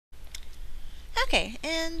Okay,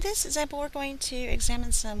 in this example we're going to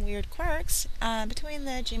examine some weird quirks between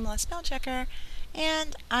the Joomla spell checker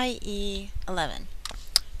and IE11.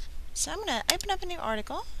 So I'm going to open up a new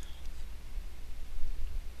article.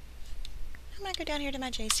 I'm going to go down here to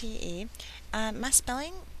my JCE. My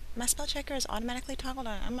spell checker is automatically toggled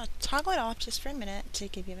on. I'm going to toggle it off just for a minute to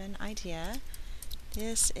give you an idea.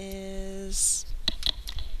 This is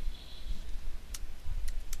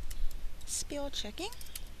spell checking.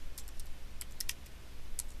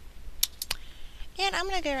 And I'm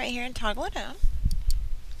going to go right here and toggle it on.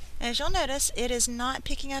 As you'll notice, it is not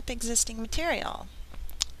picking up existing material.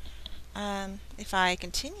 If I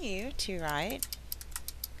continue to write,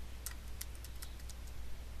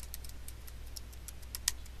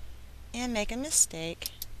 and make a mistake,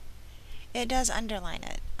 it does underline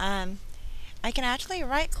it. I can actually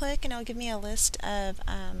right click and it'll give me a list of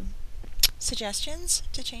suggestions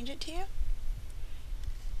to change it to.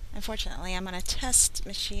 Unfortunately, I'm on a test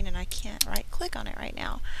machine and I can't right click on it right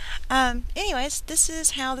now. Anyways, this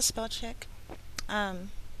is how the spell check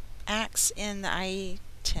acts in the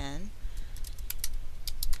IE10.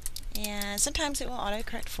 And sometimes it will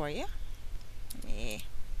autocorrect for you. Let me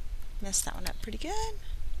mess that one up pretty good.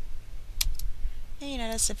 And you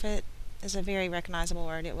notice if it is a very recognizable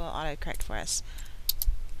word, it will autocorrect for us.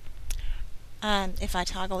 If I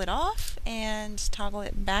toggle it off and toggle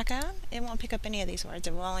it back on, it won't pick up any of these words.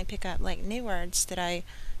 It will only pick up like new words that I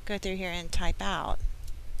go through here and type out.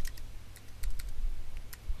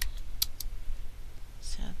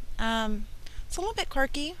 So it's a little bit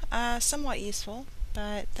quirky, somewhat useful,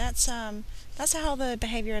 but that's how the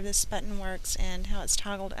behavior of this button works and how it's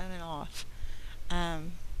toggled on and off.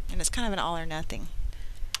 And it's kind of an all or nothing.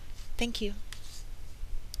 Thank you.